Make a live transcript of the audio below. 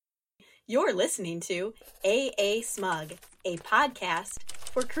You're listening to AA Smug, a podcast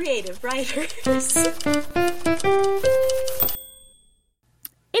for creative writers.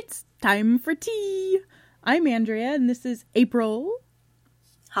 It's time for tea. I'm Andrea, and this is April.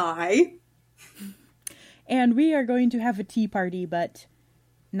 Hi. And we are going to have a tea party, but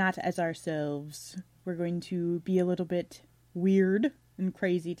not as ourselves. We're going to be a little bit weird and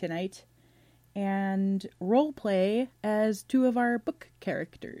crazy tonight, and roleplay as two of our book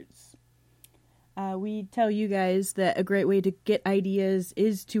characters. We tell you guys that a great way to get ideas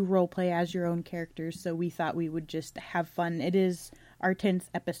is to roleplay as your own characters, so we thought we would just have fun. It is our 10th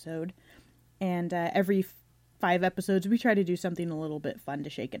episode, and every 5 episodes we try to do something a little bit fun to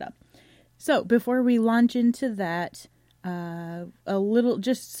shake it up. So, before we launch into that, a little,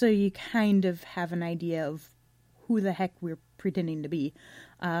 just so you kind of have an idea of who the heck we're pretending to be.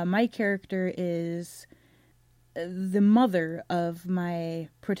 My character is the mother of my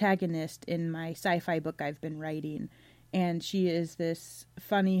protagonist in my sci-fi book I've been writing, and she is this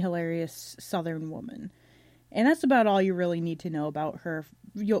funny, hilarious Southern woman. And that's about all you really need to know about her.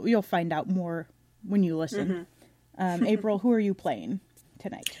 You'll find out more when you listen. Mm-hmm. April, who are you playing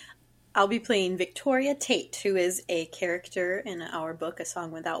tonight? I'll be playing Victoria Tate, who is a character in our book, A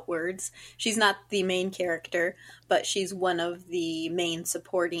Song Without Words. She's not the main character, but she's one of the main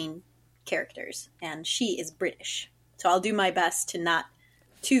supporting characters, and she is British. So I'll do my best to not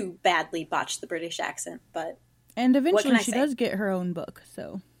too badly botch the British accent, but and eventually she does get her own book,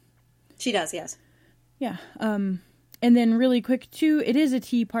 so she does, yes. Yeah. And then really quick too, it is a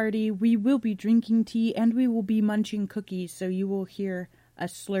tea party. We will be drinking tea and we will be munching cookies, so you will hear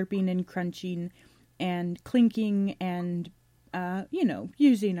us slurping and crunching and clinking and,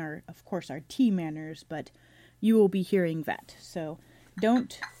 using of course, our tea manners, but you will be hearing that. So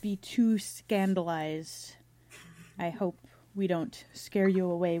don't be too scandalized. I hope we don't scare you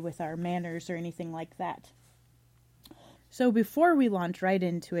away with our manners or anything like that. So before we launch right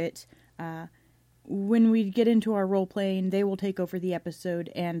into it, when we get into our role playing, they will take over the episode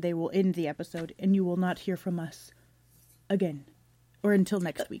and they will end the episode, and you will not hear from us again. Or until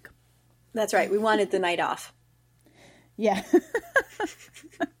next week. That's right. We wanted the night off. Yeah.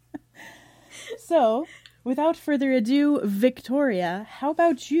 So, without further ado, Victoria, how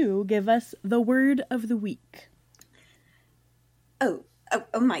about you give us the word of the week? Oh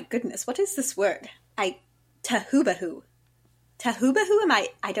my goodness. What is this word? Tohubohu. Tohubohu?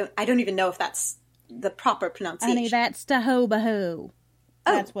 I don't even know if that's the proper pronunciation. Honey, that's Tohubohu.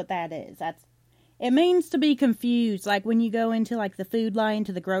 That's what that is. It means to be confused, like when you go into like the food line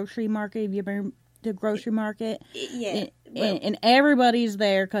to the grocery market. Have you been to the grocery market? Yeah. And everybody's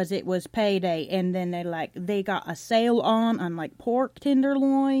there because it was payday, and then they got a sale on like pork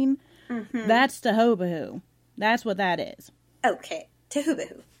tenderloin. Mm-hmm. That's Tohubohu. That's what that is. Okay,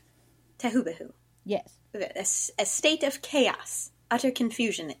 Tohubohu. Yes. A state of chaos, utter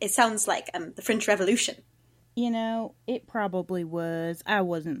confusion. It sounds like the French Revolution. It probably was. I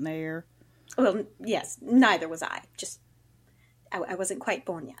wasn't there. Well, yes, neither was I. Just, I wasn't quite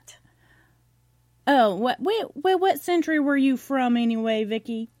born yet. Oh, what century were you from anyway,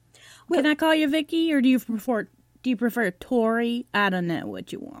 Vicky? Can I call you Vicky, or do you prefer Tori? I don't know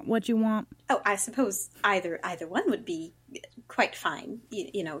what you want. What you want? Oh, I suppose either one would be quite fine.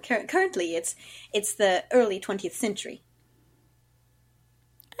 Currently it's the early 20th century.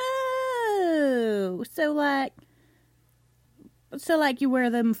 Oh, so like you wear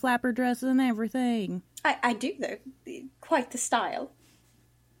them flapper dresses and everything. I do, though. Quite the style.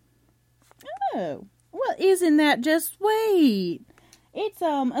 Oh, well, isn't that just sweet? It's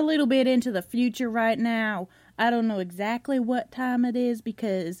a little bit into the future right now. I don't know exactly what time it is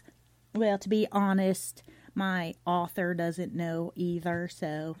because, well, to be honest, my author doesn't know either,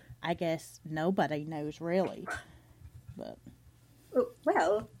 so I guess nobody knows really. But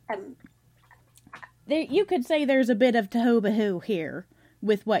well, you could say there's a bit of Tohubohu here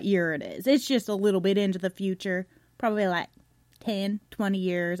with what year it is. It's just a little bit into the future. Probably like 10, 20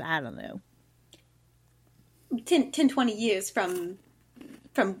 years. I don't know. 10, 20 years from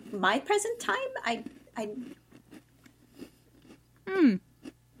my present time? I'm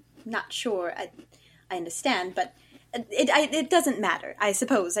not sure I understand, but it doesn't matter, I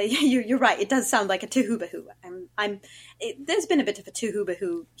suppose. You're right. It does sound like a Tohubohu. There's been a bit of a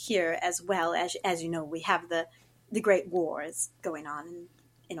Tohubohu here as well. As you know, we have the Great War is going on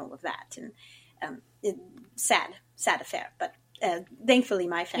and all of that, and sad affair. But thankfully,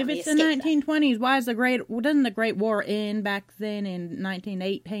 my family escaped. If it's the 1920s, why is doesn't the Great War end back then in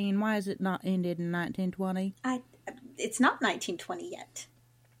 1918? Why is it not ended in 1920? It's not 1920 yet.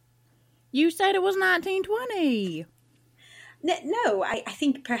 You said it was 1920. No, I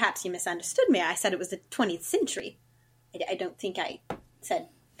think perhaps you misunderstood me. I said it was the 20th century. I don't think I said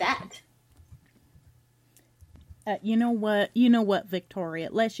that. You know what, Victoria?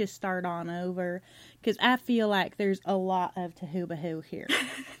 Let's just start on over, because I feel like there's a lot of Tohubohu here.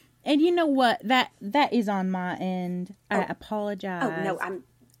 And you know what? That is on my end. I apologize. Oh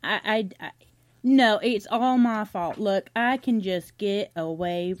no, no, it's all my fault. Look, I can just get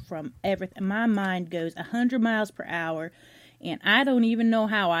away from everything. My mind goes 100 miles per hour, and I don't even know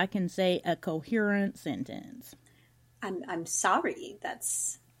how I can say a coherent sentence. I'm sorry.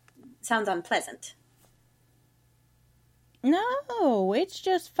 Sounds unpleasant. No, it's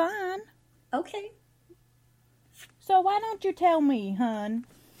just fine. Okay. So why don't you tell me, hun?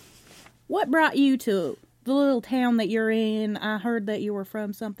 What brought you to the little town that you're in? I heard that you were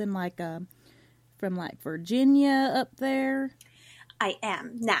from something like, from like Virginia up there. I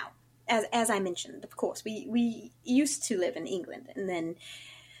am. Now, as I mentioned, of course, we used to live in England, and then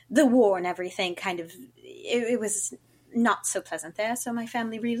the war and everything kind of, it was not so pleasant there, so my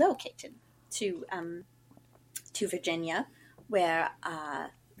family relocated to Virginia, where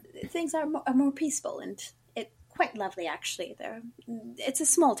things are more peaceful, and it's quite lovely, actually. It's a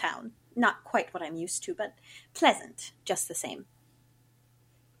small town, not quite what I'm used to, but pleasant, just the same.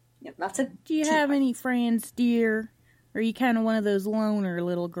 Lots of. Do you have any friends, dear? Or are you kind of one of those loner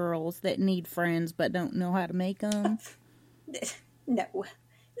little girls that need friends but don't know how to make them? No.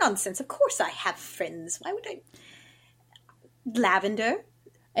 Nonsense. Of course I have friends. Why would I? Lavender?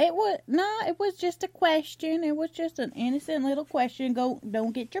 It was just a question. It was just an innocent little question.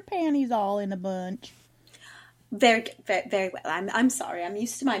 Don't get your panties all in a bunch. Very good. Very, very well. I'm sorry. I'm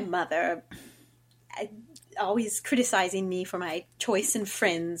used to my mother always criticizing me for my choice in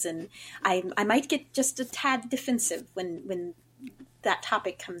friends, and I might get just a tad defensive when that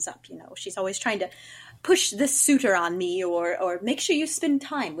topic comes up. She's always trying to push this suitor on me, or make sure you spend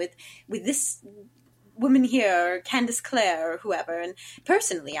time with this woman here, or Candace Clare, or whoever. And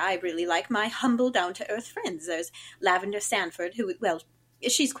personally, I really like my humble, down-to-earth friends. There's Lavender Sanford, who, well,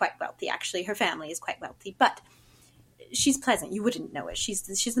 she's quite wealthy, actually. Her family is quite wealthy, but she's pleasant. You wouldn't know it. She's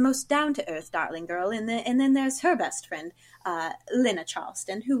the most down-to-earth darling girl. And then there's her best friend, Lena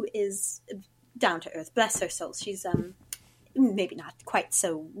Charleston, who is down-to-earth. Bless her soul. She's maybe not quite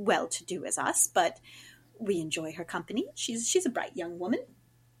so well-to-do as us, but we enjoy her company. She's a bright young woman.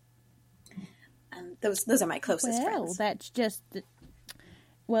 Those are my closest friends.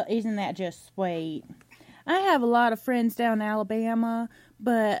 Well, isn't that just sweet? I have a lot of friends down in Alabama,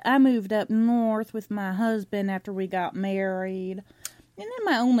 but I moved up north with my husband after we got married. And then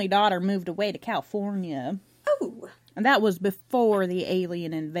my only daughter moved away to California. Oh. And that was before the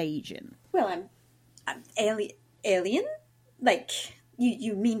alien invasion. Well, I'm alien? Like,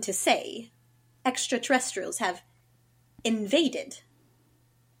 you mean to say extraterrestrials have invaded?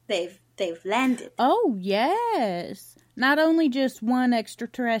 They've landed. Oh, yes. Not only just one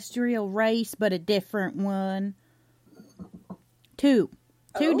extraterrestrial race, but a different one. Two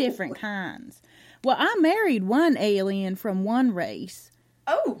different kinds. Well, I married one alien from one race.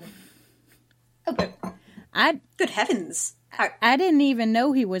 Oh, but good heavens. I didn't even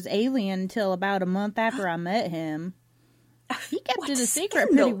know he was alien until about a month after I met him. He kept it a secret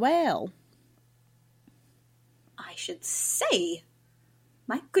pretty well. I should say.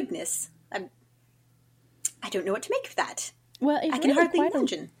 My goodness. I don't know what to make of that. Well, I can hardly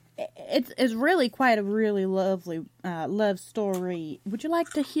imagine. It's really quite a really lovely love story. Would you like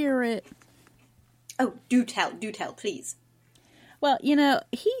to hear it? Oh, do tell, please. Well,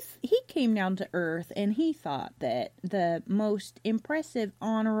 he came down to Earth, and he thought that the most impressive,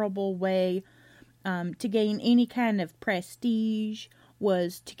 honorable way to gain any kind of prestige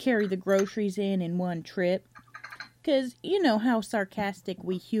was to carry the groceries in one trip. Because you know how sarcastic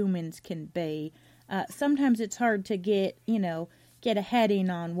we humans can be. Sometimes it's hard to get a heading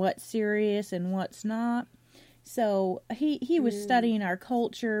on what's serious and what's not. So he was studying our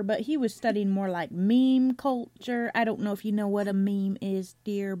culture, but he was studying more like meme culture. I don't know if you know what a meme is,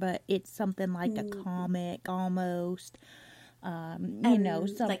 dear, but it's something like a comic almost.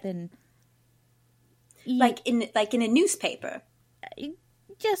 Something like in a newspaper.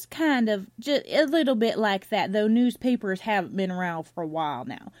 Just a little bit like that, though newspapers haven't been around for a while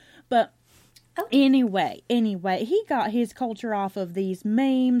now. But anyway, he got his culture off of these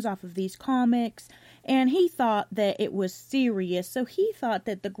memes, off of these comics, and he thought that it was serious. So he thought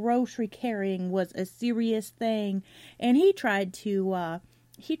that the grocery carrying was a serious thing, and he tried to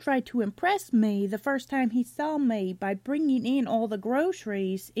impress me the first time he saw me by bringing in all the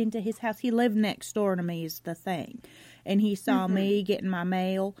groceries into his house. He lived next door to me is the thing. And he saw me getting my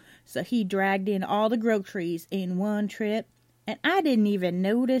mail, so he dragged in all the groceries in one trip, And I didn't even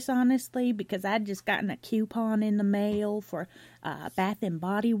notice, honestly, because I'd just gotten a coupon in the mail for Bath and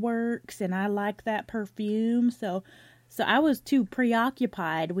Body Works, and I like that perfume. So I was too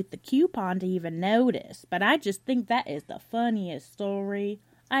preoccupied with the coupon to even notice. But I just think that is the funniest story.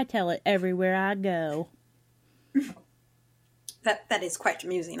 I tell it everywhere I go. That is quite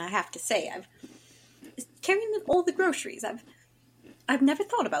amusing, I have to say. I've carrying all the groceries. I've never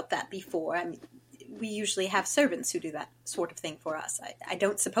thought about that before. I mean, we usually have servants who do that sort of thing for us. I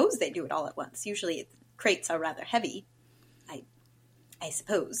don't suppose they do it all at once. Usually crates are rather heavy. I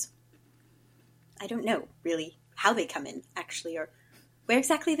suppose. I don't know, really, how they come in, actually, or where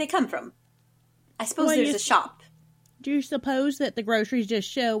exactly they come from. I suppose there's a shop. Do you suppose that the groceries just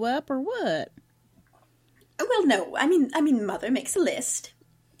show up, or what? Well, no. I mean, Mother makes a list,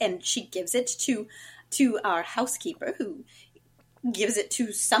 and she gives it to our housekeeper, who gives it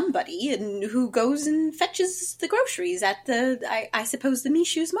to somebody, and who goes and fetches the groceries at I suppose, the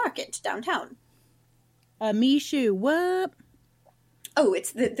Mishu's market downtown. A Mishu, what? Oh,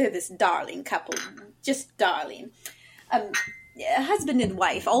 they're this darling couple. Just darling. Husband and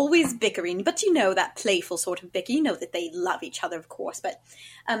wife, always bickering, but you know, that playful sort of bicker. You know that they love each other, of course, but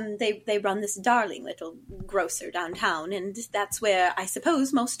they run this darling little grocer downtown, and that's where I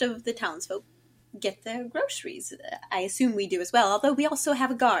suppose most of the townsfolk get their groceries. I assume we do as well, although we also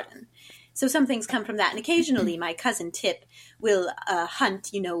have a garden. So some things come from that, and occasionally my cousin Tip will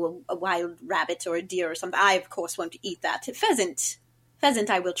hunt, a wild rabbit or a deer or something. I, of course, won't eat that. Pheasant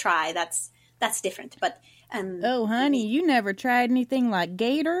I will try. That's different, but... oh, honey, you never tried anything like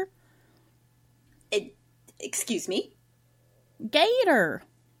gator? Excuse me? Gator.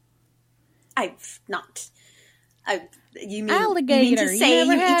 I've not. You mean alligator? You mean to say you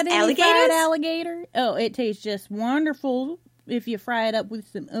never had any alligators? Fried alligator? Oh, it tastes just wonderful if you fry it up with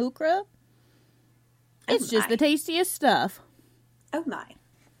some okra. It's just the tastiest stuff. Oh my!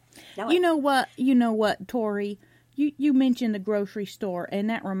 You know what, Tori? You mentioned the grocery store, and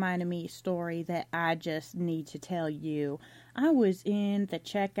that reminded me of a story that I just need to tell you. I was in the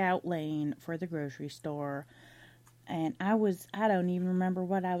checkout lane for the grocery store, and I don't even remember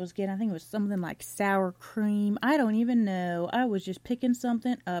what I was getting. I think it was something like sour cream. I don't even know. I was just picking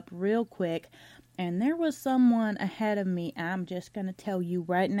something up real quick, and there was someone ahead of me. I'm just going to tell you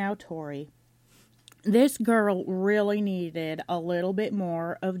right now, Tori. This girl really needed a little bit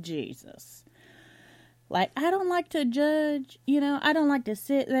more of Jesus. Like, I don't like to judge, I don't like to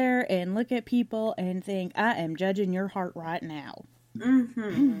sit there and look at people and think, I am judging your heart right now.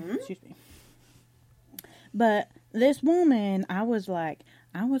 Mm-hmm. Excuse me. But this woman, I was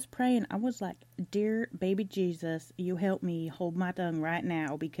praying, I was like, dear baby Jesus, you help me hold my tongue right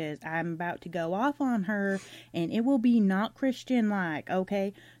now, because I'm about to go off on her, and it will be not Christian-like,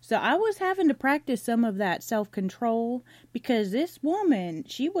 okay? So I was having to practice some of that self-control, because this woman,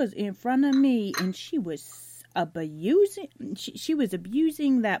 she was in front of me, and she was abusing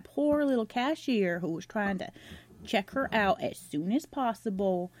that poor little cashier who was trying to check her out as soon as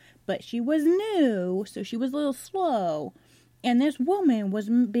possible, but she was new, so she was a little slow. And this woman was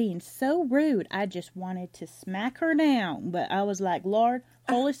being so rude, I just wanted to smack her down. But I was like, Lord,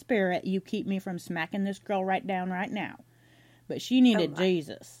 Holy Spirit, you keep me from smacking this girl right down right now. But she needed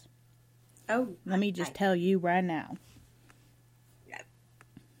Jesus. Let me just tell you right now.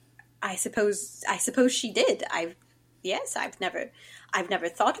 I suppose she did. I've never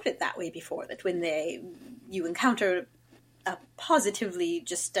thought of it that way before. That when you encounter a positively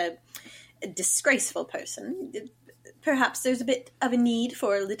just a disgraceful person, perhaps there's a bit of a need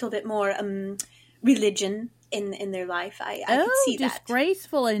for a little bit more religion in their life. I could see that.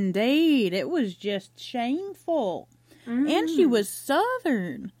 Disgraceful indeed. It was just shameful. Mm. And she was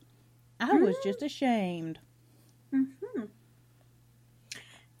Southern. I was just ashamed. Mm-hmm.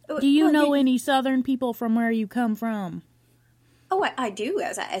 Do you know any Southern people from where you come from? Oh, I do.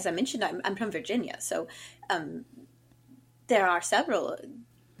 As I mentioned, I'm from Virginia, so there are several.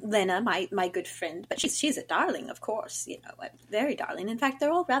 Lena, my good friend, but she's a darling, of course, very darling. In fact,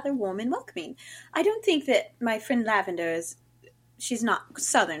 they're all rather warm and welcoming. I don't think that my friend Lavender she's not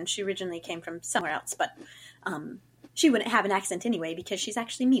Southern. She originally came from somewhere else, but she wouldn't have an accent anyway because she's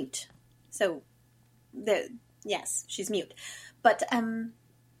actually mute. So, yes, she's mute. But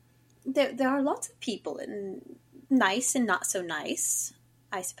there are lots of people, and nice and not so nice.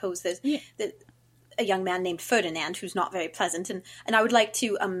 I suppose there's a young man named Ferdinand who's not very pleasant, and I would like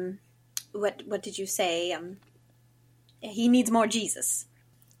to what did you say? He needs more Jesus.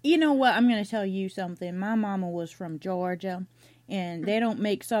 You know what? I'm going to tell you something. My mama was from Georgia, and they don't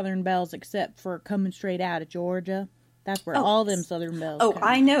make Southern belles except for coming straight out of Georgia. That's where all them Southern bells Oh, come.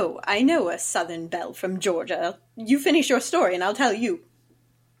 I know a Southern belle from Georgia. You finish your story and I'll tell you.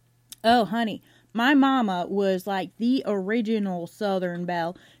 Oh, honey, my mama was like the original Southern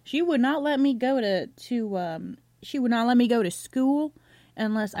belle. She would not let me go to school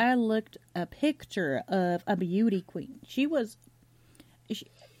unless I looked a picture of a beauty queen.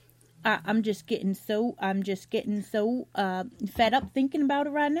 I'm just getting so fed up thinking about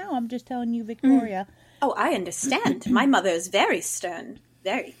it right now. I'm just telling you, Victoria. Oh, I understand. My mother is very stern.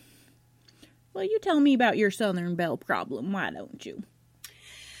 Very. Well, you tell me about your Southern belle problem. Why don't you?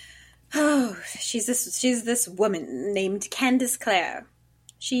 Oh, she's this woman named Candace Clare.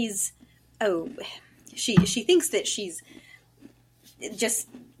 She thinks that she's just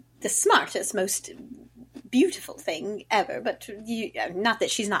the smartest, most beautiful thing ever, but not that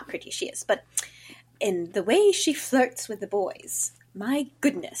she's not pretty, she is, but in the way she flirts with the boys, my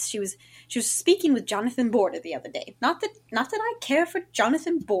goodness, she was speaking with Jonathan Border the other day. Not that I care for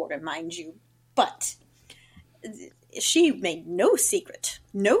Jonathan Border, mind you, but she made no secret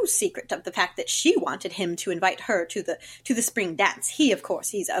of the fact that she wanted him to invite her to the spring dance. He, of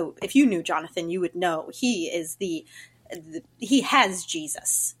course, if you knew Jonathan, you would know he has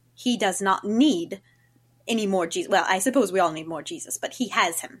Jesus. He does not need any more Jesus. Well, I suppose we all need more Jesus, but he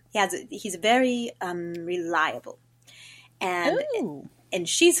has him. He's very reliable. And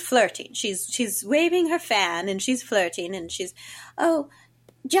she's flirting. She's waving her fan and she's flirting and she's, "Oh,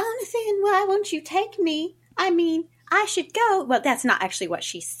 Jonathan, why won't you take me? I mean, I should go." Well, that's not actually what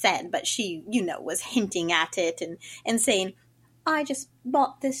she said, but she, was hinting at it and saying, "I just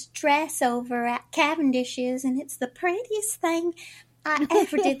bought this dress over at Cavendish's and it's the prettiest thing I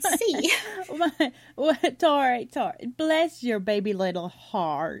ever did see." What, Tori, bless your baby little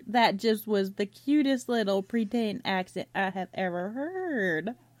heart. That just was the cutest little pretend accent I have ever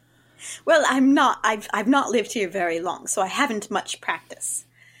heard. Well, I've not lived here very long, so I haven't much practice.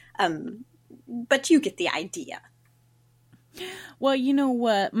 But you get the idea. Well, you know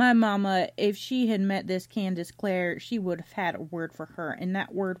what? My mama, if she had met this Candace Clare, she would have had a word for her, and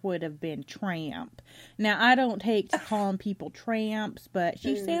that word would have been tramp. Now, I don't take to calling people tramps, but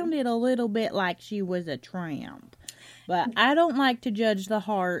she sounded a little bit like she was a tramp. But I don't like to judge the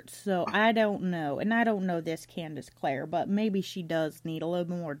heart, so I don't know. And I don't know this Candace Clare, but maybe she does need a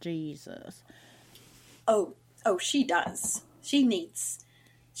little more Jesus. Oh, she does. She needs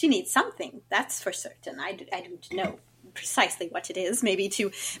something, that's for certain. I don't know precisely what it is. Maybe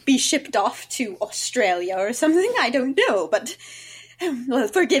to be shipped off to Australia or something. I don't know, but well,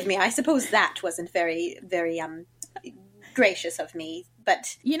 forgive me. I suppose that wasn't very, very gracious of me.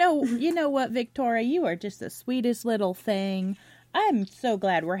 But you know what, Victoria? You are just the sweetest little thing. I'm so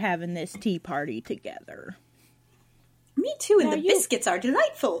glad we're having this tea party together. Me too, and the biscuits are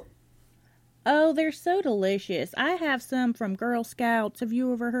delightful. Oh, they're so delicious. I have some from Girl Scouts. Have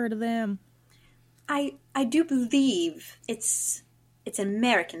you ever heard of them? I do believe it's an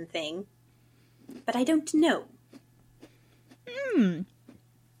American thing, but I don't know.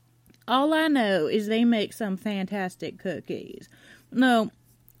 All I know is they make some fantastic cookies. No,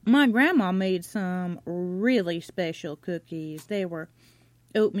 my grandma made some really special cookies. They were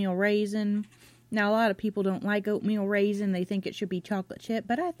oatmeal raisin. Now, a lot of people don't like oatmeal raisin. They think it should be chocolate chip,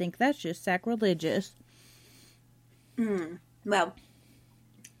 but I think that's just sacrilegious. Well,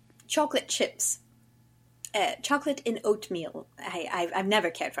 chocolate chips. Chocolate in oatmeal, I've never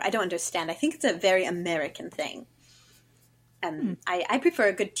cared for. I don't understand. I think it's a very American thing. I prefer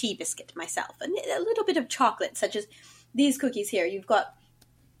a good tea biscuit myself. And a little bit of chocolate, such as these cookies here. You've got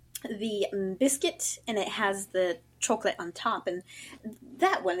the biscuit, and it has the chocolate on top. And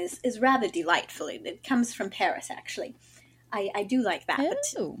that one is rather delightful. It comes from Paris, actually. I do like that.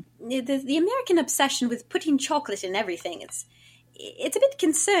 Oh. But the American obsession with putting chocolate in everything, it's a bit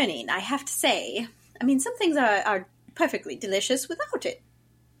concerning, I have to say. I mean, some things are perfectly delicious without it.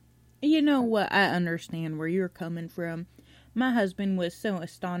 You know what? I understand where you're coming from. My husband was so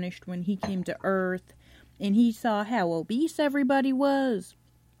astonished when he came to Earth and he saw how obese everybody was.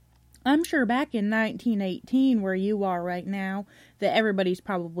 I'm sure back in 1918, where you are right now, that everybody's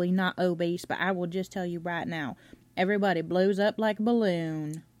probably not obese, but I will just tell you right now, everybody blows up like a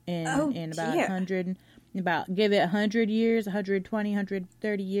balloon in about 100, give it 100 years, 120,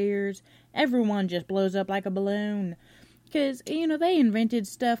 130 years. Everyone just blows up like a balloon. Because, they invented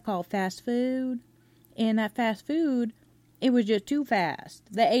stuff called fast food. And that fast food, it was just too fast.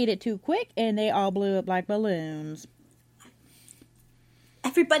 They ate it too quick, and they all blew up like balloons.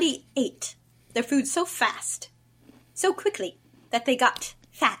 Everybody ate their food so fast, so quickly, that they got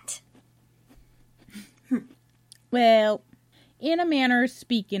fat. Well, in a manner of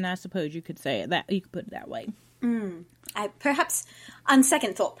speaking, I suppose you could say it you could put it that way. Perhaps, on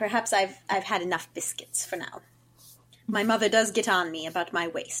second thought, perhaps I've had enough biscuits for now. My mother does get on me about my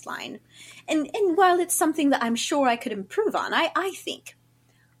waistline. And while it's something that I'm sure I could improve on, I think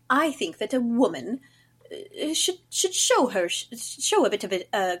that a woman should show a bit of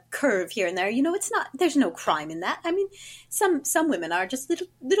a curve here and there. You know, there's no crime in that. I mean, some women are just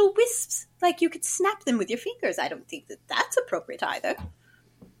little wisps. Like, you could snap them with your fingers. I don't think that that's appropriate either.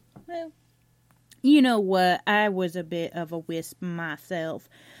 Well, you know what? I was a bit of a wisp myself.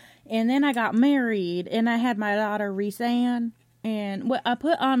 And then I got married, and I had my daughter, Resan. And I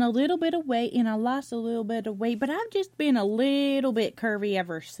put on a little bit of weight, and I lost a little bit of weight. But I've just been a little bit curvy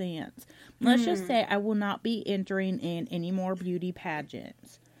ever since. Let's just say I will not be entering in any more beauty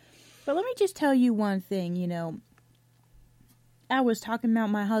pageants. But let me just tell you one thing, you know. I was talking about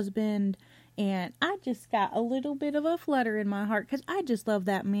my husband, and I just got a little bit of a flutter in my heart because I just love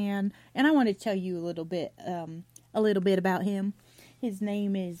that man. And I want to tell you a little bit about him. His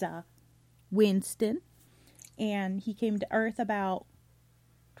name is Winston, and he came to Earth about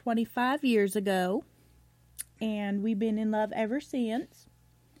 25 years ago, and we've been in love ever since.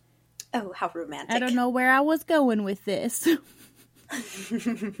 Oh, how romantic. I don't know where I was going with this.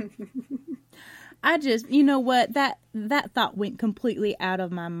 I just, you know what, that thought went completely out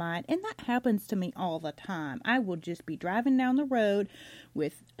of my mind, and that happens to me all the time. I will just be driving down the road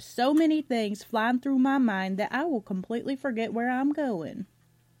with so many things flying through my mind that I will completely forget where I'm going.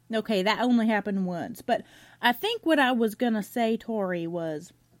 Okay, that only happened once, but I think what I was going to say, Tori,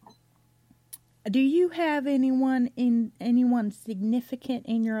 was, do you have anyone significant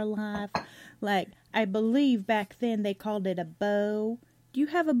in your life? Like, I believe back then they called it a beau. Do you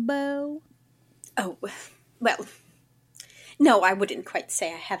have a beau? Oh, well, no, I wouldn't quite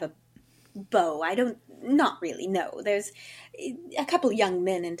say I have a beau. Not really, no. There's a couple young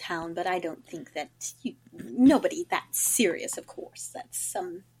men in town, but I don't think that nobody that serious, of course. That's,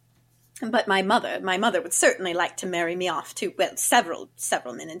 but my mother would certainly like to marry me off to, well, several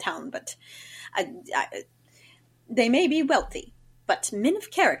men in town, but they may be wealthy. But men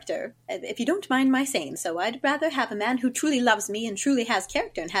of character, if you don't mind my saying so, I'd rather have a man who truly loves me and truly has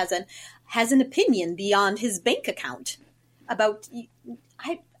character and has an opinion beyond his bank account about,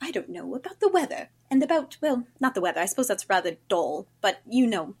 I don't know, about the weather and about, well, not the weather. I suppose that's rather dull, but you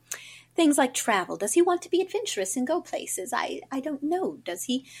know, things like travel. Does he want to be adventurous and go places? I don't know. Does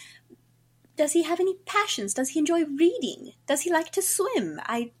he have any passions? Does he enjoy reading? Does he like to swim?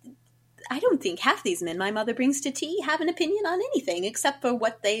 I don't think half these men my mother brings to tea have an opinion on anything except for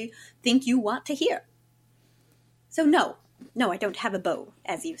what they think you want to hear. So no, I don't have a beau,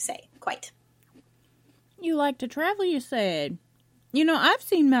 as you say, quite. You like to travel, you said. You know, I've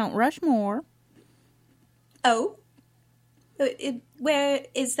seen Mount Rushmore. Oh? Where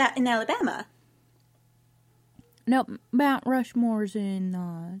is that in Alabama? No, Mount Rushmore's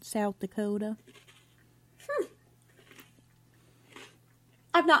in South Dakota.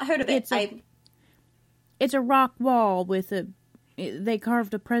 I've not heard of it. It's a rock wall with they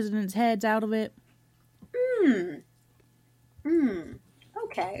carved the president's heads out of it.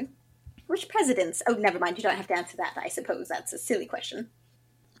 Okay. Which presidents? Oh, never mind. You don't have to answer that. I suppose that's a silly question.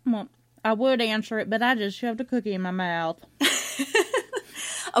 Well, I would answer it, but I just shoved a cookie in my mouth.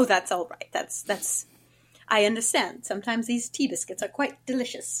 Oh, that's all right. That's. I understand. Sometimes these tea biscuits are quite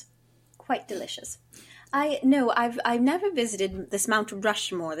delicious. Quite delicious. I've never visited this Mount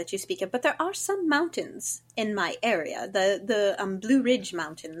Rushmore that you speak of, but there are some mountains in my area. The Blue Ridge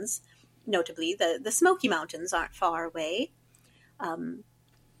Mountains, notably, the Smoky Mountains aren't far away. And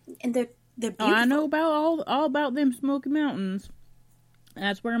they're beautiful. Oh, I know about all about them Smoky Mountains.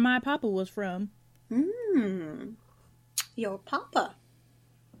 That's where my papa was from. Your papa.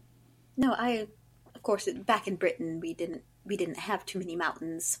 No, of course, back in Britain, we didn't have too many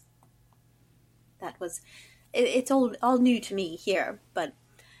mountains. It's all new to me here, but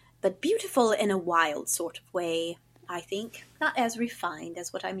beautiful in a wild sort of way, I think. Not as refined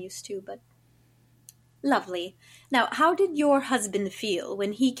as what I'm used to, but lovely. Now, how did your husband feel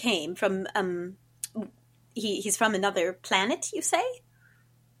when he came from, he's from another planet, you say?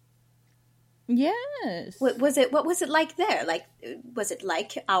 Yes. What was it like there? Like, was it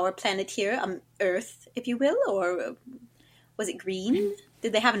like our planet here, Earth, if you will, or was it green?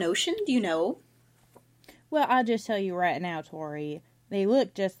 Did they have an ocean? Do you know? Well, I'll just tell you right now, Tori, they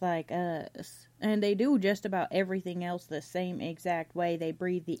look just like us, and they do just about everything else the same exact way. They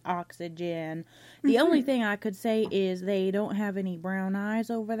breathe the oxygen. The only thing I could say is they don't have any brown eyes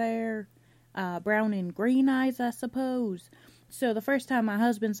over there. Brown and green eyes, I suppose. So the first time my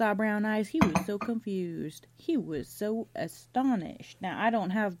husband saw brown eyes, he was so confused. He was so astonished. Now, I don't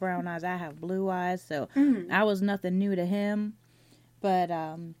have brown eyes. I have blue eyes, so I was nothing new to him. But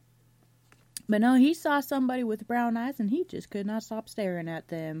no, he saw somebody with brown eyes, and he just could not stop staring at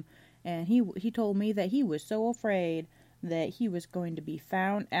them. And he told me that he was so afraid that he was going to be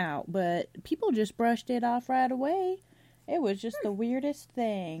found out. But people just brushed it off right away. It was just the weirdest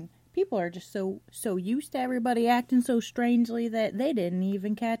thing. People are just so used to everybody acting so strangely that they didn't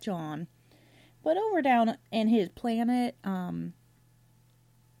even catch on. But over down in his planet,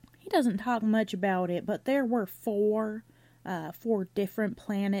 he doesn't talk much about it, but there were four different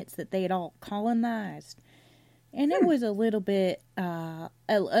planets that they had all colonized. And it was a little bit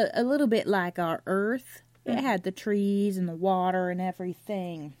like our Earth. It had the trees and the water and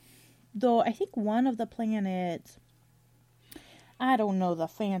everything. Though I think one of the planets, I don't know the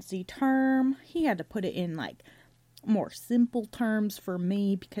fancy term. He had to put it in like more simple terms for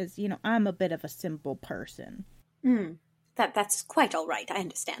me because, I'm a bit of a simple person. That's quite all right. I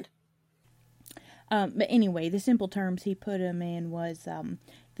understand. But anyway, the simple terms he put him in was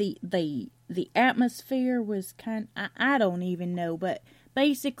the atmosphere was I don't even know, but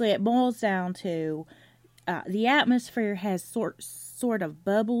basically it boils down to the atmosphere has sort of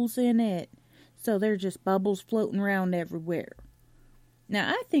bubbles in it, so there's just bubbles floating around everywhere. Now,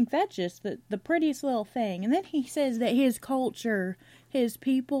 I think that's just the prettiest little thing. And then he says that his culture, his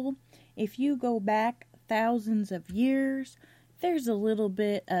people, if you go back thousands of years, there's a little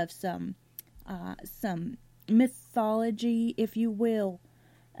bit of some mythology, if you will,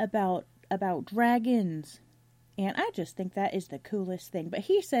 about dragons. And I just think that is the coolest thing. But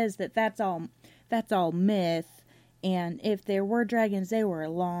he says that that's all myth, and if there were dragons, they were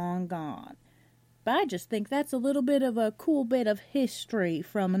long gone. But I just think that's a little bit of a cool bit of history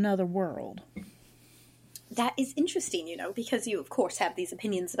from another world. That is interesting, because you, of course, have these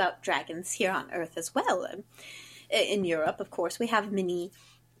opinions about dragons here on Earth as well. In Europe, of course, we have many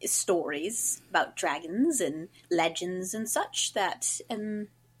stories about dragons and legends and such that,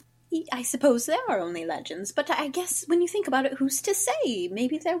 I suppose there are only legends. But I guess when you think about it, who's to say?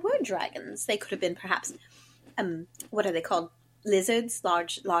 Maybe there were dragons. They could have been perhaps, what are they called? Lizards?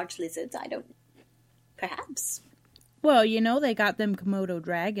 Large lizards? I don't... Perhaps. Well, they got them Komodo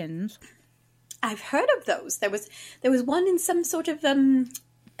dragons. I've heard of those. There was one in some sort of a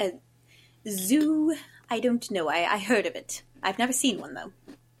zoo. I don't know. I heard of it. I've never seen one though.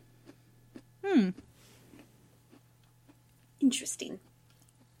 Interesting.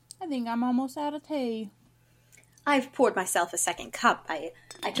 I think I'm almost out of tea. I've poured myself a second cup. I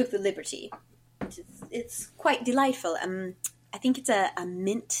took the liberty. It's quite delightful. I think it's a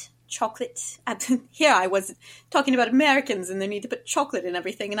mint chocolate. Here I was talking about Americans and they need to put chocolate in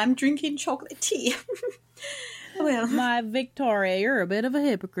everything, and I'm drinking chocolate tea. Well, my Victoria, you're a bit of a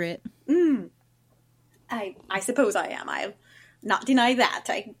hypocrite. I suppose I am. I'll not deny that.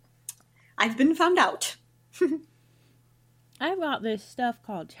 I've been found out. I've got this stuff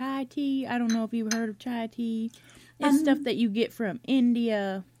called chai tea. I don't know if you've heard of chai tea. It's stuff that you get from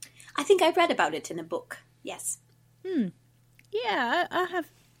India. I think I read about it in a book. Yes. Yeah, I have.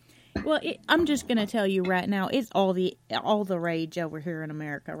 Well, I'm just gonna tell you right now, it's all the rage over here in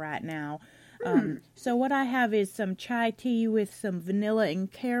America right now. So what I have is some chai tea with some vanilla and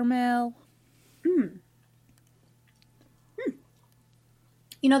caramel.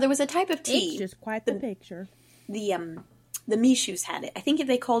 There was a type of tea. It's just quite the picture. The Mishus had it. I think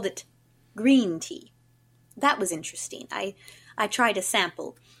they called it green tea. That was interesting. I tried a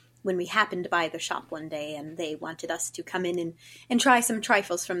sample when we happened by the shop one day, and they wanted us to come in and try some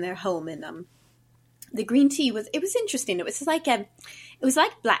trifles from their home. And the green tea was interesting. It was like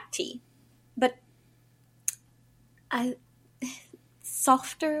black tea, but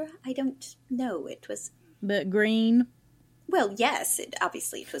softer. I don't know. It was, but green. Well, yes.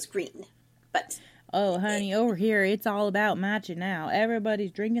 Obviously it was green, but oh, honey, over here it's all about matcha now.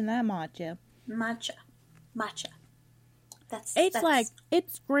 Everybody's drinking that matcha. Matcha.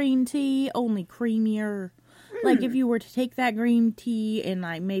 It's green tea, only creamier. Like if you were to take that green tea and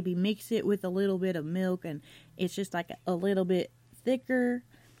like maybe mix it with a little bit of milk, and it's just like a little bit thicker.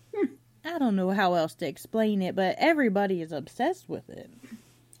 I don't know how else to explain it, but everybody is obsessed with it.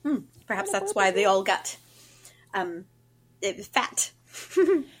 Perhaps that's why they all got fat.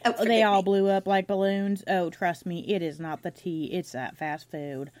 They all blew up like balloons. Oh, trust me, it is not the tea, it's that fast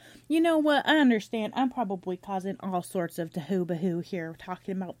food. You know what? I understand. I'm probably causing all sorts of Tohubohu here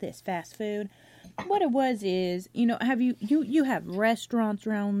talking about this fast food. What it was is, have you have restaurants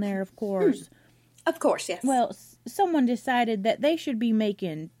around there, of course. Of course, yes. Well, someone decided that they should be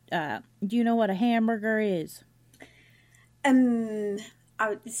making, do you know what a hamburger is? Um,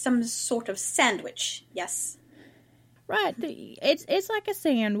 some sort of sandwich, yes. Right. It's like a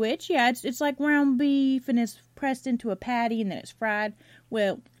sandwich. Yeah, it's like ground beef, and it's pressed into a patty, and then it's fried.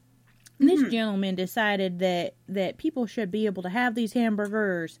 Well, this gentleman decided that people should be able to have these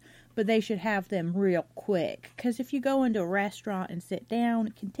hamburgers, but they should have them real quick. Because if you go into a restaurant and sit down,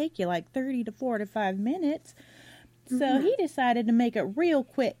 it can take you like 30 to 45 minutes. So he decided to make it real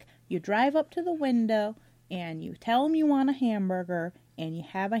quick. You drive up to the window, and you tell them you want a hamburger, and you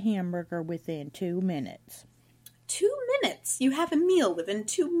have a hamburger within 2 minutes. 2 minutes? You have a meal within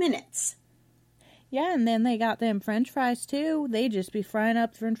 2 minutes? Yeah, and then they got them french fries, too. They just be frying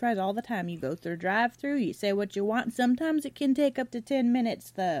up french fries all the time. You go through drive-thru, you say what you want. Sometimes it can take up to 10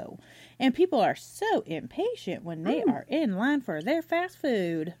 minutes, though. And people are so impatient when they are in line for their fast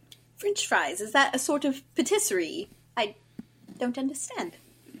food. French fries, is that a sort of patisserie? I don't understand.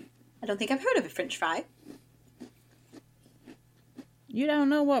 I don't think I've heard of a french fry. You don't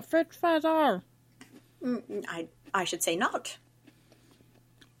know what french fries are? I should say not.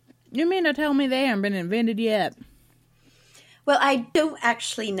 You mean to tell me they haven't been invented yet? Well, I don't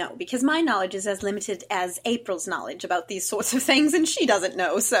actually know, because my knowledge is as limited as April's knowledge about these sorts of things, and she doesn't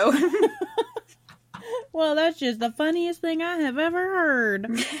know, so... Well, that's just the funniest thing I have ever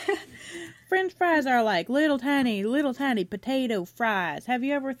heard. French fries are like little tiny potato fries. Have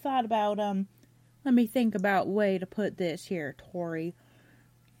you ever thought about, let me think about a way to put this here, Tori.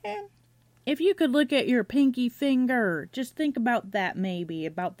 If you could look at your pinky finger, just think about that maybe,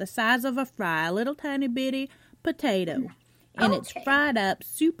 about the size of a fry, a little tiny bitty potato. And it's fried up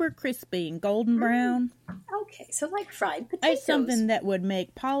super crispy and golden brown. Okay, so like fried potatoes. It's something that would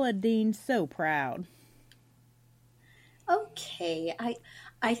make Paula Deen so proud. Okay,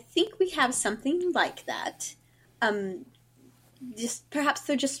 I think we have something like that. Just perhaps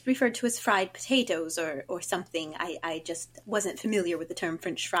they're just referred to as fried potatoes or something. I just wasn't familiar with the term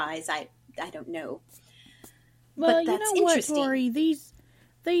French fries. I don't know. Well, but that's you know what, interesting. Tori?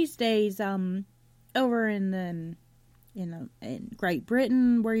 These days, over in Great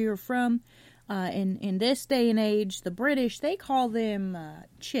Britain, where you're from, in this day and age, the British, they call them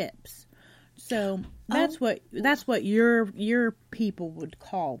chips. So that's what your people would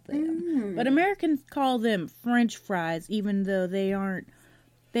call them. But Americans call them French fries, even though they aren't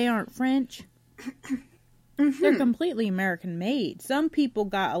French. They're completely American made. Some people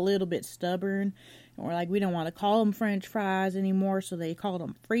got a little bit stubborn and were like, we don't want to call them French fries anymore, so they called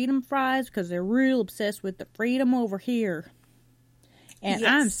them freedom fries because they're real obsessed with the freedom over here. And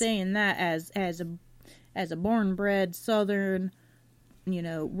I'm saying that as a born bred Southern,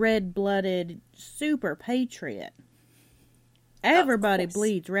 red-blooded super patriot. Everybody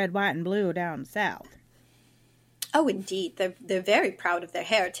bleeds red, white, and blue down south. Oh, indeed. They're very proud of their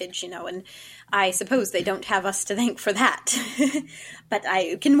heritage, and I suppose they don't have us to thank for that. But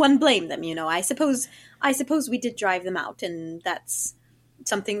can one blame them, I suppose we did drive them out, and that's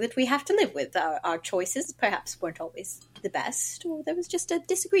something that we have to live with. Our choices perhaps weren't always the best, or there was just a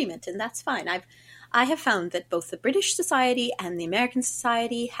disagreement, and that's fine. I have found that both the British society and the American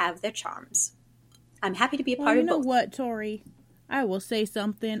society have their charms. I'm happy to be a part of both. You know what, Tori? I will say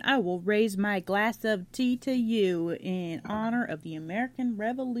something. I will raise my glass of tea to you in honor of the American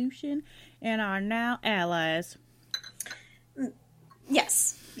Revolution and our now allies.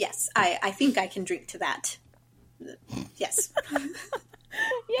 Yes. I think I can drink to that. Yes.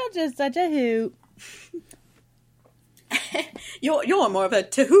 You're just such a hoot. You're more of a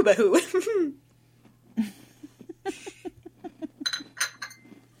Tohubohu.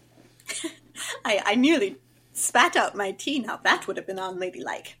 I nearly spat out my tea. Now that would have been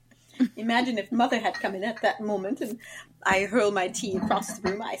unladylike. Imagine if Mother had come in at that moment and I hurl my tea across the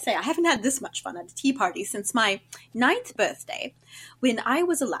room. I say, I haven't had this much fun at a tea party since my 9th birthday, when I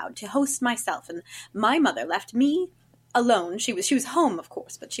was allowed to host myself, and my mother left me alone. She was home, of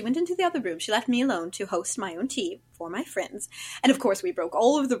course, but she went into the other room. She left me alone to host my own tea for my friends. And of course we broke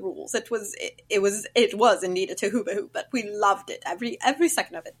all of the rules. It was indeed a Tohubohu, but we loved it, every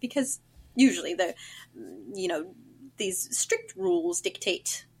second of it, because usually these strict rules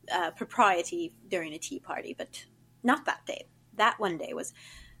dictate propriety during a tea party, but not that day. That one day was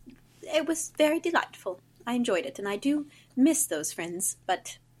very delightful. I enjoyed it, and I do miss those friends,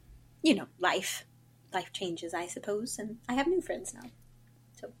 but life changes, I suppose, and I have new friends now,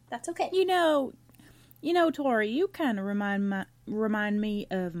 so that's okay. Tori, you kind of remind me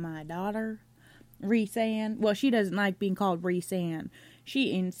of my daughter, Reese Ann. Well, she doesn't like being called Reese Ann.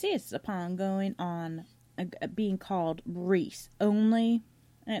 She insists upon going on being called Reese only.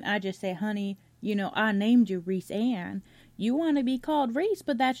 And I just say, honey, I named you Reese Ann. You want to be called Reese,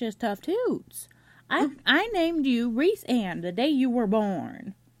 but that's just tough toots. I named you Reese Ann the day you were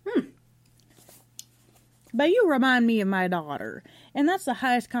born. But you remind me of my daughter. And that's the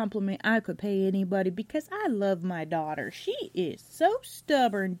highest compliment I could pay anybody because I love my daughter. She is so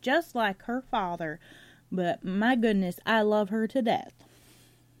stubborn, just like her father. But my goodness, I love her to death.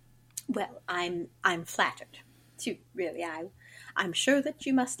 Well, I'm flattered. Too, really, I'm sure that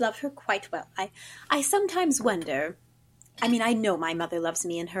you must love her quite well. I sometimes wonder. I mean, I know my mother loves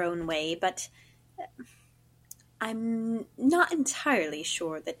me in her own way, but I'm not entirely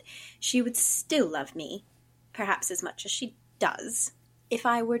sure that she would still love me, perhaps as much as she does, if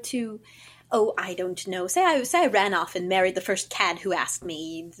I were to, I don't know, say I ran off and married the first cad who asked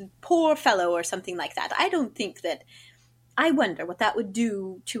me, poor fellow, or something like that. I don't think that, I wonder what that would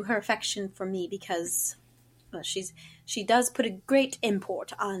do to her affection for me, because, well, she does put a great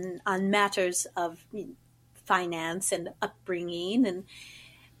import on matters of finance and upbringing and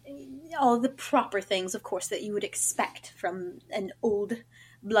all the proper things, of course, that you would expect from an old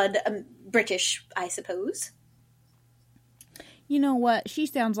blood British, I suppose. You know what? She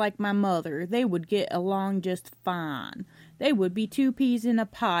sounds like my mother. They would get along just fine. They would be two peas in a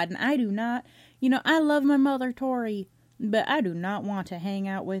pod, and I do not... I love my mother, Tori, but I do not want to hang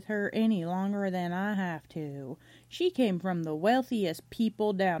out with her any longer than I have to. She came from the wealthiest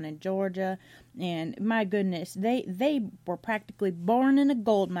people down in Georgia, and my goodness, they were practically born in a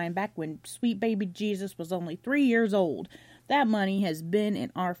gold mine back when sweet baby Jesus was only 3 years old. That money has been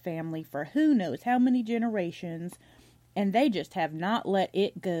in our family for who knows how many generations, and they just have not let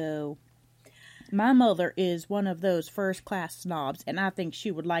it go. My mother is one of those first-class snobs, and I think she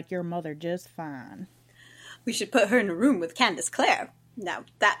would like your mother just fine. We should put her in a room with Candace Clare. Now,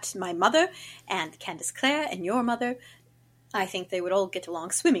 that's my mother, and Candace Clare, and your mother. I think they would all get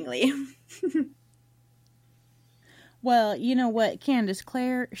along swimmingly. Well, you know what, Candace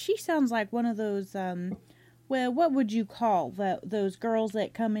Clare, she sounds like one of those, what would you call those girls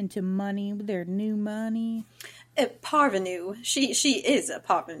that come into money with their new money? A parvenu. She is a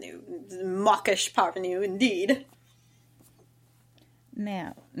parvenu. Mawkish parvenu, indeed.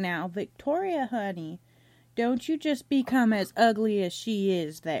 Now, Victoria, honey, don't you just become as ugly as she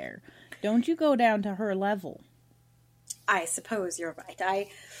is there. Don't you go down to her level. I suppose you're right.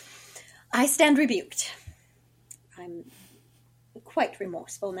 I stand rebuked. I'm quite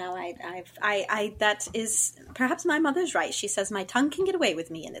remorseful now. That is, perhaps my mother's right. She says my tongue can get away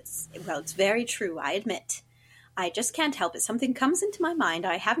with me, and it's very true, I admit. I just can't help it. Something comes into my mind.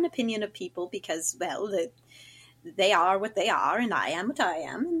 I have an opinion of people because, they are what they are, and I am what I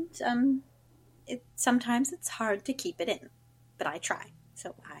am, and, sometimes it's hard to keep it in, but I try.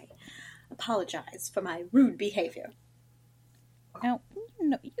 So I apologize for my rude behavior. Now,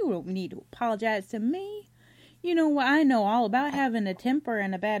 you don't need to apologize to me. You know what? I know all about having a temper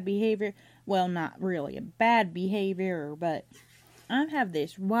and a bad behavior. Well, not really a bad behavior, but I have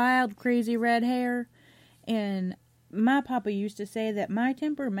this wild, crazy red hair, and my papa used to say that my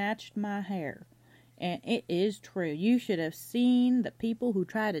temper matched my hair. And it is true. You should have seen the people who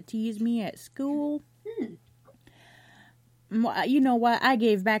try to tease me at school. You know what? I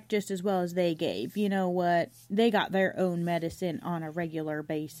gave back just as well as they gave. You know what? They got their own medicine on a regular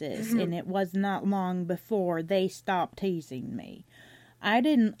basis. And it was not long before they stopped teasing me. I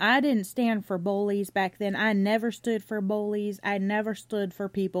didn't stand for bullies back then. I never stood for bullies. I never stood for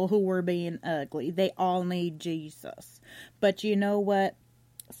people who were being ugly. They all need Jesus. But you know what?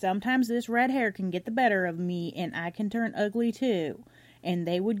 Sometimes this red hair can get the better of me, and I can turn ugly too. And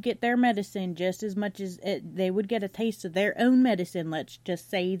they would get their medicine just as much as they would get a taste of their own medicine, let's just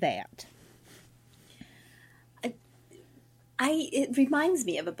say that. It reminds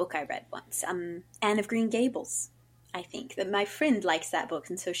me of a book I read once, Anne of Green Gables, I think. That my friend likes that book,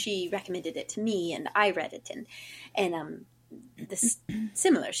 and so she recommended it to me, and I read it, and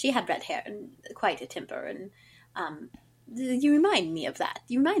similar. She had red hair and quite a temper, and you remind me of that.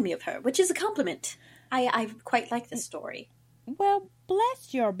 You remind me of her, which is a compliment. I quite like this story. Well,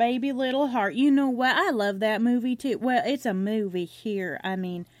 bless your baby little heart. You know what? I love that movie, too. Well, it's a movie here. I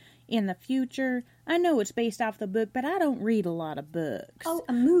mean, in the future, I know it's based off the book, but I don't read a lot of books. Oh,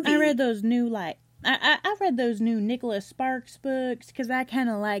 a movie. I read those new, I read those new Nicholas Sparks books, because I kind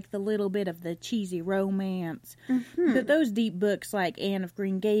of like the little bit of the cheesy romance. But those deep books like Anne of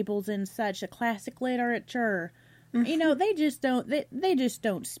Green Gables and such, a classic literature... You know, they just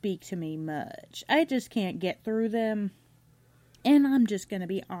don't speak to me much. I just can't get through them. And I'm just going to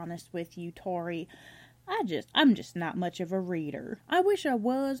be honest with you, Tori. I'm just not much of a reader. I wish I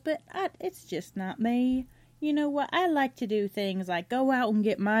was, but it's just not me. You know what? I like to do things like go out and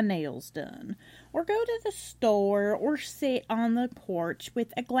get my nails done, or go to the store, or sit on the porch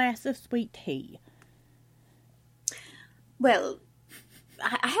with a glass of sweet tea. Well,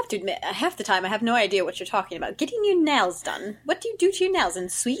 I have to admit, half the time I have no idea what you're talking about. Getting your nails done. What do you do to your nails?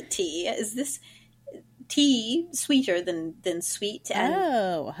 And sweet tea? Is this tea sweeter than sweet? And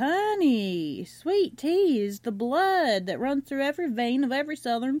Oh, honey, sweet tea is the blood that runs through every vein of every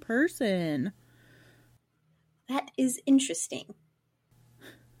Southern person. that is interesting.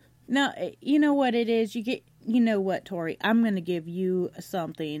 Now, you know what it is? You know what, Tori? I'm going to give you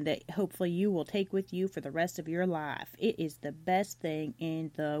something that hopefully you will take with you for the rest of your life. It is the best thing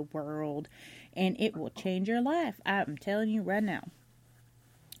in the world, and it will change your life. I'm telling you right now.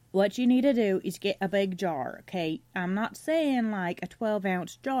 What you need to do is get a big jar, okay? I'm not saying like a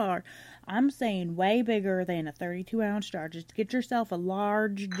 12-ounce jar. I'm saying way bigger than a 32-ounce jar. Just get yourself a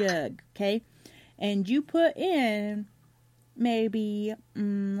large jug, okay? And you put in maybe,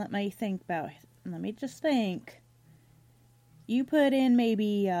 let me just think. You put in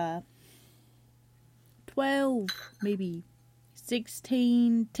maybe 12, maybe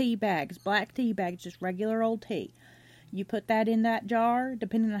 16 tea bags, black tea bags, just regular old tea. You put that in that jar,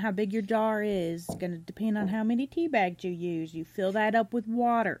 depending on how big your jar is, it's going to depend on how many tea bags you use. You fill that up with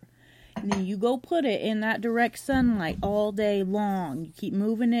water. And then you go put it in that direct sunlight all day long. You keep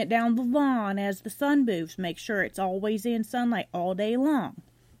moving it down the lawn as the sun moves. Make sure it's always in sunlight all day long.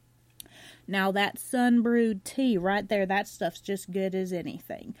 Now that sun-brewed tea right there, that stuff's just good as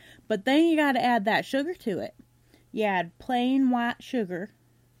anything. But then you got to add that sugar to it. You add plain white sugar.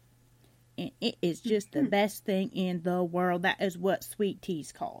 And it is just the best thing in the world. That is what sweet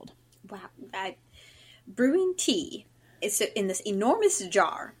tea's called. Wow. Brewing tea is in this enormous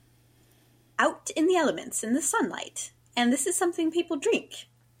jar, out in the elements, in the sunlight. And this is something people drink.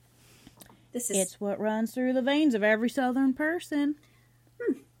 It's what runs through the veins of every Southern person.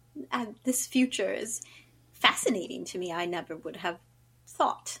 This future is fascinating to me. I never would have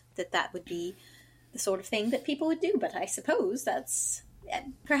thought that would be the sort of thing that people would do. But I suppose that's...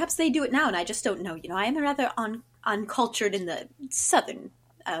 Perhaps they do it now, and I just don't know. You know, I am rather uncultured in the Southern,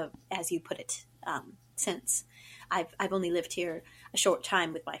 as you put it, since I've only lived here a short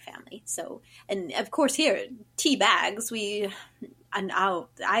time with my family. So, and of course here, tea bags, my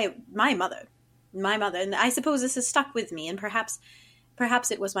mother, and I suppose this has stuck with me, and perhaps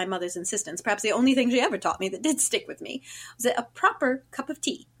it was my mother's insistence. Perhaps the only thing she ever taught me that did stick with me was that a proper cup of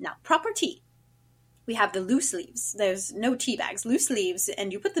tea. Now, proper tea. We have the loose leaves. There's no tea bags, loose leaves,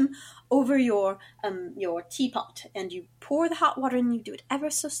 and you put them over your teapot, and you pour the hot water in, and you do it ever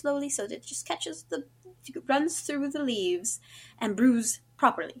so slowly so that it just runs through the leaves and brews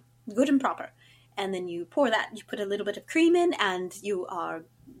properly, good and proper. And then you pour that, you put a little bit of cream in, and you are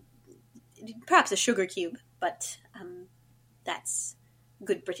perhaps a sugar cube, but that's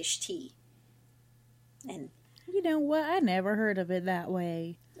good British tea. And you know what? I never heard of it that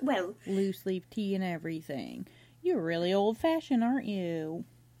way. Well, loose leaf tea and everything. You're really old-fashioned, aren't you?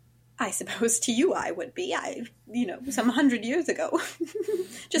 I suppose to you I would be. Some 100 years ago.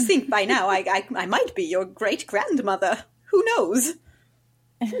 Just think by now I might be your great-grandmother. Who knows?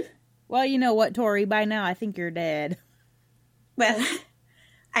 Well, you know what, Tori? By now I think you're dead. Well,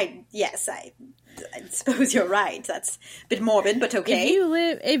 I suppose you're right. That's a bit morbid, but okay.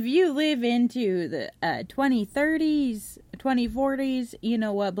 If you live into the 2030s, 2040s, you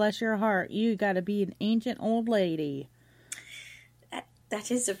know what? Bless your heart, you got to be an ancient old lady.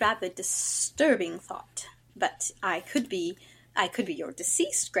 That is a rather disturbing thought. But I could be your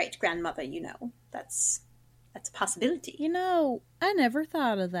deceased great grandmother. You know, that's a possibility. You know, I never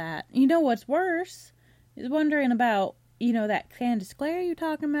thought of that. You know what's worse is wondering about that Candace Clare you're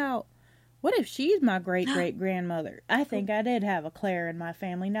talking about. What if she's my great-great-grandmother? I think I did have a Claire in my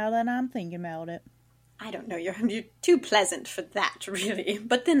family now that I'm thinking about it. I don't know, you're too pleasant for that, really.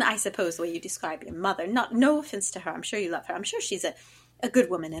 But then I suppose the way you describe your mother, no offense to her, I'm sure you love her. I'm sure she's a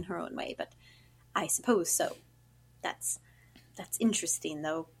good woman in her own way, but I suppose so. That's interesting,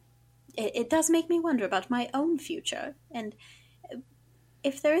 though. It does make me wonder about my own future, and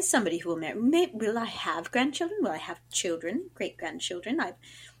if there is somebody who will marry, will I have grandchildren? Will I have children, great-grandchildren?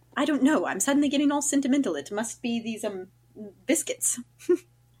 I don't know. I'm suddenly getting all sentimental. It must be these biscuits.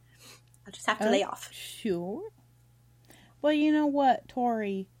 I'll just have to lay off. Sure. Well, you know what,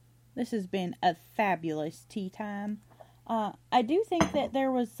 Tori? This has been a fabulous tea time. I do think that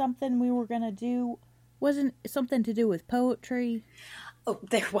there was something we were going to do. Wasn't it something to do with poetry? Oh,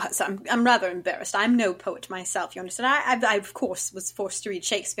 there was. I'm rather embarrassed. I'm no poet myself, you understand. I of course, was forced to read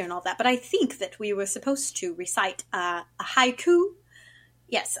Shakespeare and all that, but I think that we were supposed to recite a haiku.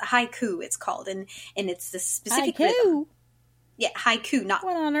 Yes, a haiku it's called, and it's the specific haiku? Rhythm. Yeah, haiku, not...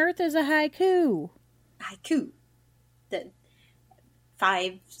 What on earth is a haiku? Haiku. The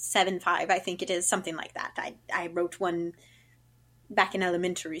 575, I think it is, something like that. I wrote one back in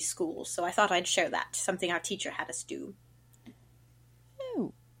elementary school, so I thought I'd share that, something our teacher had us do.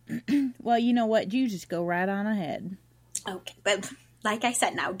 Oh. Well, you know what? You just go right on ahead. Okay, but like I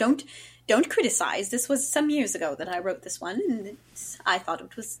said now, don't criticize. This was some years ago that I wrote this one, and I thought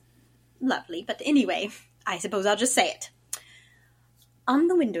it was lovely. But anyway, I suppose I'll just say it. On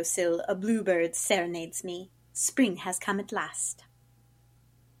the windowsill, a bluebird serenades me. Spring has come at last.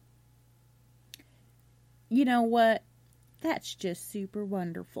 You know what? That's just super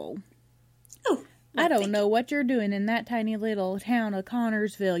wonderful. Oh, I don't know what you're doing in that tiny little town of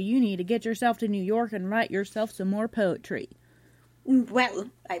Connorsville. You need to get yourself to New York and write yourself some more poetry. Well,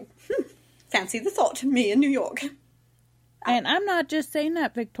 I fancy the thought, me in New York. And I'm not just saying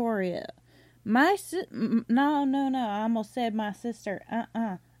that, Victoria. No, I almost said my sister.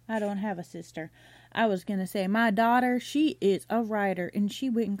 I don't have a sister. I was going to say my daughter, she is a writer, and she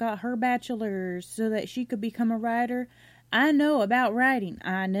went and got her bachelor's so that she could become a writer. I know about writing.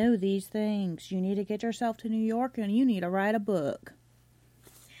 I know these things. You need to get yourself to New York, and you need to write a book.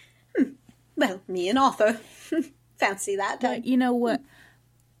 Well, me an author. Fancy that. But you know what?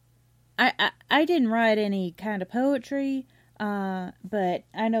 I didn't write any kind of poetry, but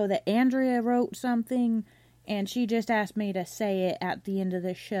I know that Andrea wrote something, and she just asked me to say it at the end of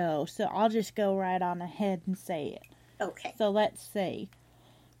the show. So I'll just go right on ahead and say it. Okay. So let's see.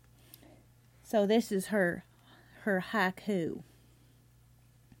 So this is her haiku.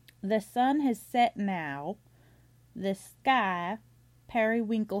 The sun has set now, the sky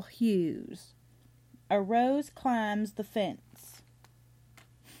periwinkle hues. A rose climbs the fence.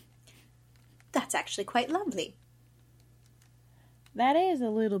 That's actually quite lovely. That is a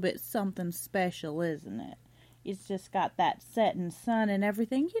little bit something special, isn't it? It's just got that setting sun and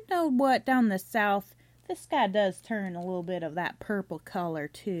everything. You know what? Down the south, the sky does turn a little bit of that purple color,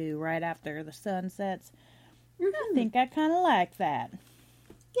 too, right after the sun sets. I think I kind of like that.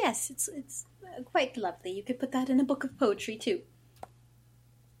 Yes, it's quite lovely. You could put that in a book of poetry, too.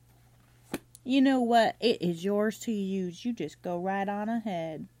 You know what? It is yours to use. You just go right on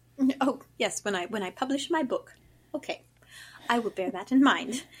ahead. Oh, yes, when I publish my book. Okay, I will bear that in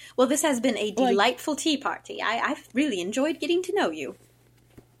mind. Well, this has been a delightful tea party. I've really enjoyed getting to know you.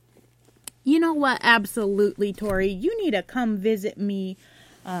 You know what? Absolutely, Tori. You need to come visit me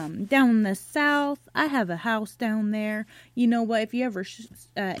down the south. I have a house down there. You know what? If you ever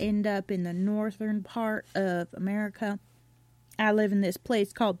end up in the northern part of America, I live in this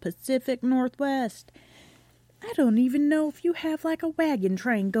place called Pacific Northwest. I don't even know if you have like a wagon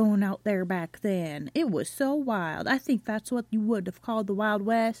train going out there back then. It was so wild. I think that's what you would have called the Wild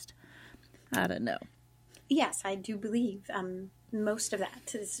West. I don't know. Yes, I do believe most of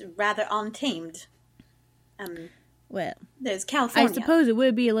that is rather untamed. Well, there's California. I suppose it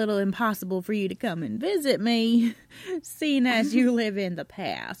would be a little impossible for you to come and visit me, seeing as you live in the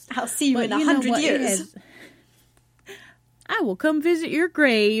past. I'll see you in 100 years. I will come visit your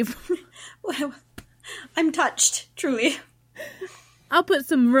grave. Well, I'm touched, truly. I'll put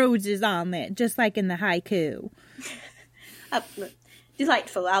some roses on that, just like in the haiku.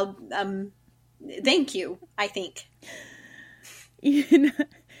 Delightful. I'll, thank you, I think.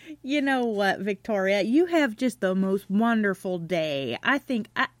 You know what, Victoria? You have just the most wonderful day. I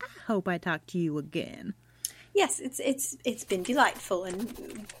hope I talk to you again. Yes, it's been delightful,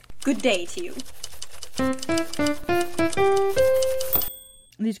 and good day to you.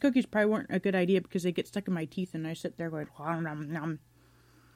 These cookies probably weren't a good idea because they get stuck in my teeth and I sit there going, nom, nom, nom.